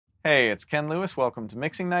Hey, it's Ken Lewis. Welcome to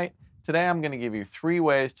Mixing Night. Today I'm going to give you 3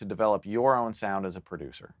 ways to develop your own sound as a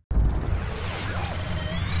producer.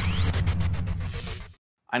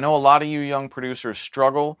 I know a lot of you young producers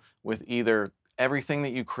struggle with either everything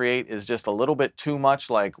that you create is just a little bit too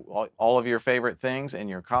much like all of your favorite things and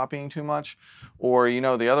you're copying too much, or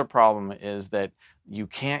the other problem is that you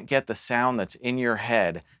can't get the sound that's in your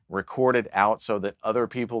head recorded out so that other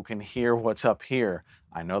people can hear what's up here.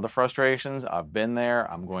 I know the frustrations. I've been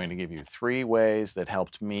there. I'm going to give you 3 ways that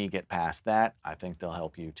helped me get past that. I think they'll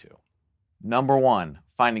help you too. Number 1,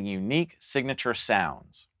 finding unique signature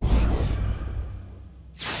sounds.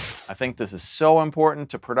 I think this is so important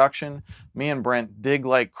to production. Me and Brent dig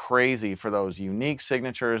like crazy for those unique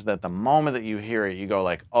signatures that the moment that you hear it, you go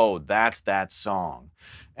like, oh, that's that song.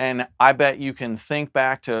 And I bet you can think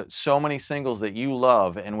back to so many singles that you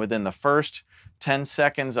love, and within the first 10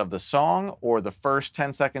 seconds of the song or the first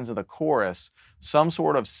 10 seconds of the chorus, some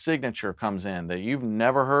sort of signature comes in that you've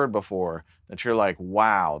never heard before that you're like,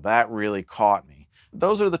 wow, that really caught me.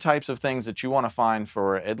 Those are the types of things that you want to find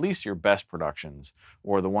for at least your best productions,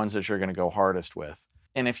 or the ones that you're going to go hardest with.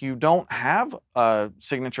 And if you don't have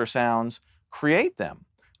signature sounds, create them.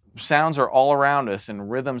 Sounds are all around us and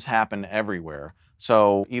rhythms happen everywhere.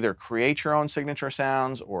 So either create your own signature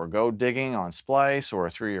sounds or go digging on Splice or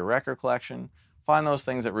through your record collection. Find those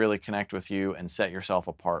things that really connect with you and set yourself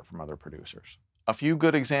apart from other producers. A few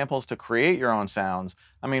good examples to create your own sounds.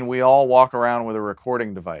 I mean, we all walk around with a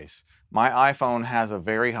recording device. My iPhone has a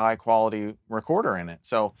very high quality recorder in it.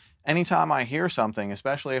 So anytime I hear something,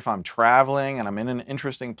 especially if I'm traveling and I'm in an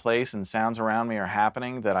interesting place and sounds around me are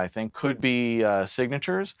happening that I think could be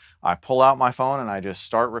signatures, I pull out my phone and I just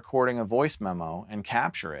start recording a voice memo and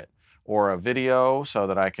capture it, or a video so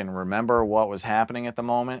that I can remember what was happening at the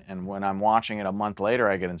moment. And when I'm watching it a month later,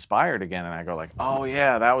 I get inspired again and I go like, oh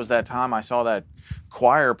yeah, that was that time I saw that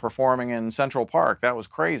choir performing in Central Park. That was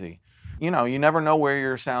crazy. You never know where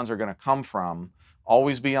your sounds are going to come from.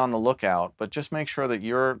 Always be on the lookout, but just make sure that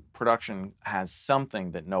your production has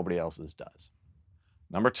something that nobody else's does.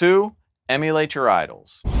 Number 2, emulate your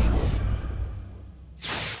idols.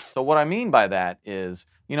 So what I mean by that is,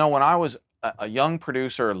 when I was a young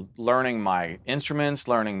producer learning my instruments,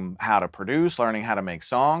 learning how to produce, learning how to make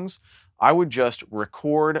songs, I would just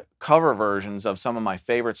record cover versions of some of my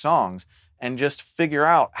favorite songs and just figure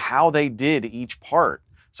out how they did each part.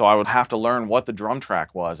 So I would have to learn what the drum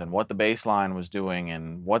track was and what the bass line was doing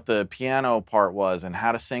and what the piano part was and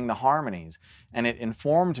how to sing the harmonies. And it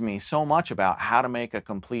informed me so much about how to make a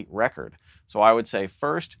complete record. So I would say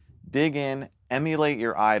first, dig in, emulate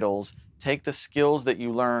your idols, take the skills that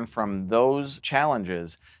you learn from those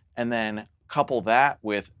challenges, and then couple that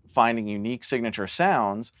with finding unique signature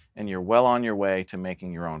sounds, and you're well on your way to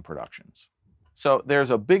making your own productions. So there's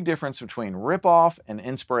a big difference between rip-off and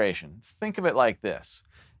inspiration. Think of it like this.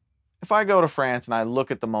 If I go to France and I look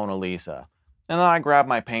at the Mona Lisa, and then I grab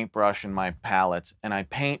my paintbrush and my palettes and I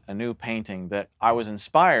paint a new painting that I was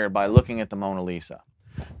inspired by looking at the Mona Lisa.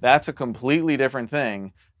 That's a completely different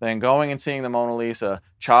thing than going and seeing the Mona Lisa,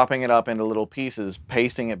 chopping it up into little pieces,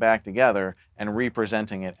 pasting it back together, and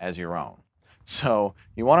representing it as your own. So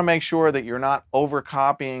you want to make sure that you're not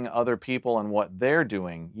overcopying other people and what they're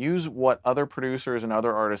doing. Use what other producers and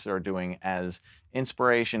other artists are doing as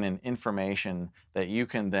inspiration and information that you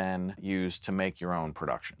can then use to make your own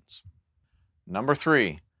productions. Number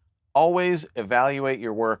 3, always evaluate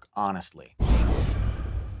your work honestly.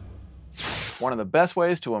 One of the best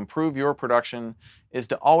ways to improve your production is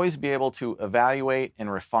to always be able to evaluate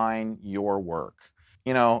and refine your work.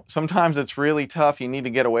 Sometimes it's really tough. You need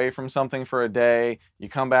to get away from something for a day. You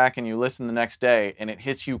come back and you listen the next day and it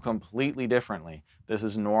hits you completely differently. This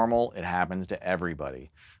is normal. It happens to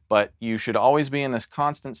everybody. But you should always be in this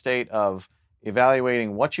constant state of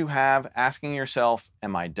evaluating what you have, asking yourself,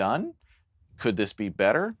 am I done? Could this be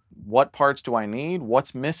better? What parts do I need?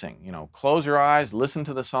 What's missing? Close your eyes, listen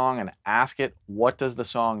to the song and ask it, what does the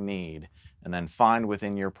song need? And then find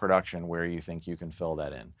within your production where you think you can fill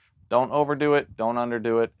that in. Don't overdo it, don't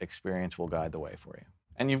underdo it. Experience will guide the way for you.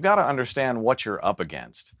 And you've got to understand what you're up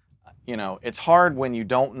against. It's hard when you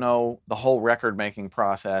don't know the whole record making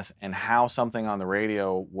process and how something on the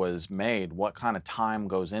radio was made, what kind of time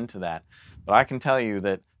goes into that. But I can tell you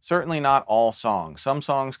that certainly not all songs. Some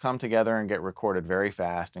songs come together and get recorded very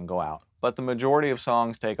fast and go out. But the majority of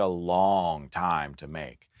songs take a long time to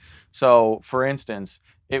make. So, for instance,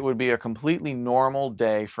 it would be a completely normal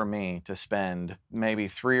day for me to spend maybe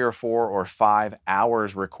 3 or 4 or 5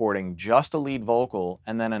 hours recording just a lead vocal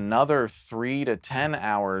and then another 3 to 10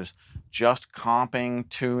 hours just comping,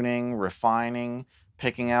 tuning, refining,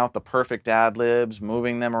 picking out the perfect ad-libs,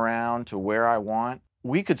 moving them around to where I want.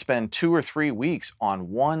 we could spend 2 or 3 weeks on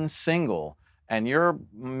one single, and you're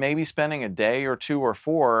maybe spending a day or 2 or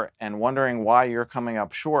 4 and wondering why you're coming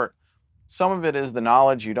up short. Some of it is the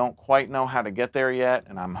knowledge you don't quite know how to get there yet,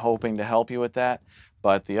 and I'm hoping to help you with that.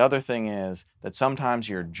 But the other thing is that sometimes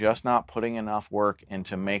you're just not putting enough work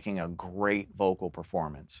into making a great vocal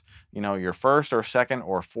performance. You know, your first or second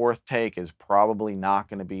or fourth take is probably not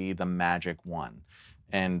going to be the magic one.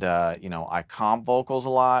 And, you know, I comp vocals a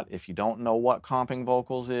lot. If you don't know what comping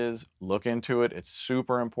vocals is, look into it. It's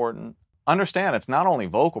super important. Understand it's not only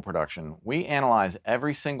vocal production. We analyze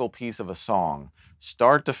every single piece of a song,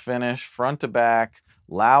 start to finish, front to back,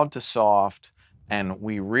 loud to soft, and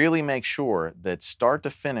we really make sure that start to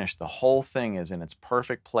finish, the whole thing is in its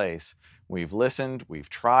perfect place. We've listened, we've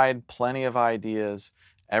tried plenty of ideas,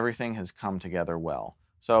 everything has come together well.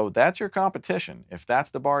 So that's your competition. If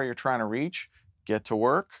that's the bar you're trying to reach, get to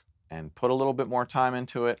work and put a little bit more time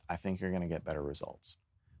into it. I think you're going to get better results.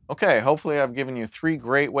 Okay, hopefully I've given you 3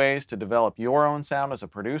 great ways to develop your own sound as a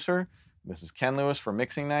producer. This is Ken Lewis for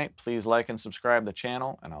Mixing Night. Please like and subscribe to the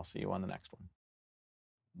channel, and I'll see you on the next one.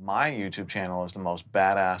 My YouTube channel is the most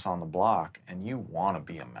badass on the block, and you want to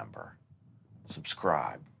be a member.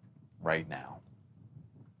 Subscribe right now.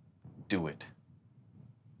 Do it.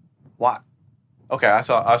 What? Okay, I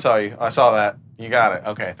saw you. I saw that. You got it.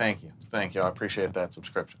 Okay, thank you. Thank you. I appreciate that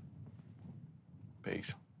subscription.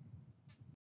 Peace.